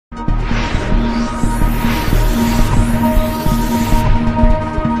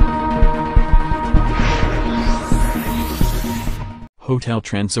Hotel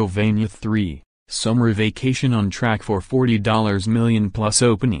Transylvania 3, Summer Vacation on track for $40 million plus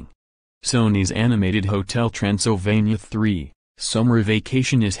opening. Sony's animated Hotel Transylvania 3, Summer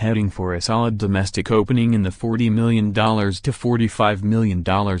Vacation is heading for a solid domestic opening in the $40 million to $45 million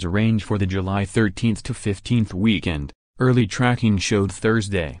range for the July 13th to 15th weekend, early tracking showed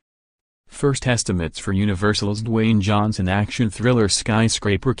Thursday. First estimates for Universal's Dwayne Johnson action thriller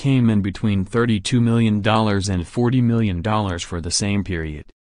Skyscraper came in between $32 million and $40 million for the same period.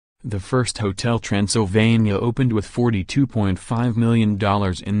 The first Hotel Transylvania opened with $42.5 million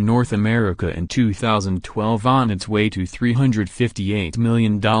in North America in 2012 on its way to $358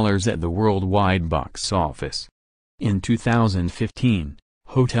 million at the worldwide box office. In 2015,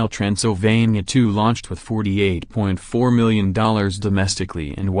 Hotel Transylvania 2 launched with $48.4 million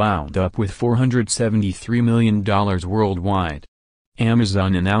domestically and wound up with $473 million worldwide.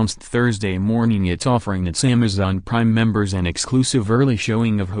 Amazon announced Thursday morning it's offering its Amazon Prime members an exclusive early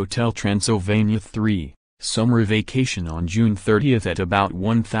showing of Hotel Transylvania 3, Summer Vacation on June 30th at about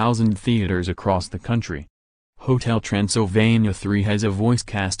 1,000 theaters across the country. Hotel Transylvania 3 has a voice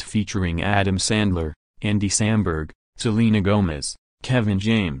cast featuring Adam Sandler, Andy Samberg, Selena Gomez, Kevin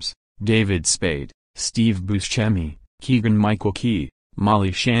James, David Spade, Steve Buscemi, Keegan-Michael Key,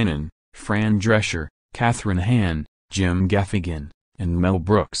 Molly Shannon, Fran Drescher, Catherine Hahn, Jim Gaffigan, and Mel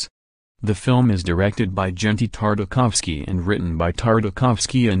Brooks. The film is directed by Genty Tartakovsky and written by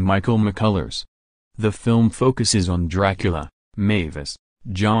Tartakovsky and Michael McCullers. The film focuses on Dracula, Mavis,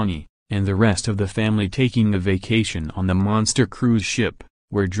 Johnny, and the rest of the family taking a vacation on the monster cruise ship,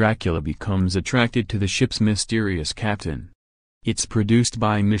 where Dracula becomes attracted to the ship's mysterious captain. It's produced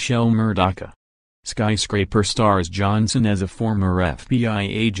by Michelle Murdock. Skyscraper stars Johnson as a former FBI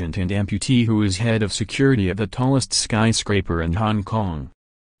agent and amputee who is head of security at the tallest skyscraper in Hong Kong.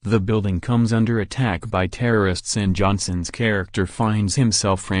 The building comes under attack by terrorists and Johnson's character finds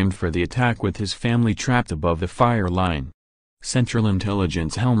himself framed for the attack with his family trapped above the fire line. Central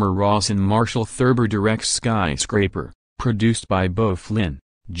Intelligence Helmer Ross and Marshall Thurber directs Skyscraper, produced by both Lynn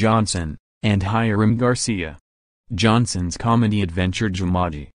Johnson and Hiram Garcia. Johnson's comedy-adventure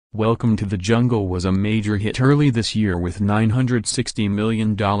Jumanji, Welcome to the Jungle was a major hit early this year with $960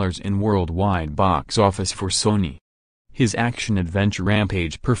 million in worldwide box office for Sony. His action-adventure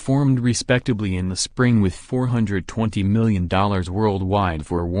Rampage performed respectably in the spring with $420 million worldwide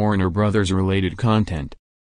for Warner Brothers-related content.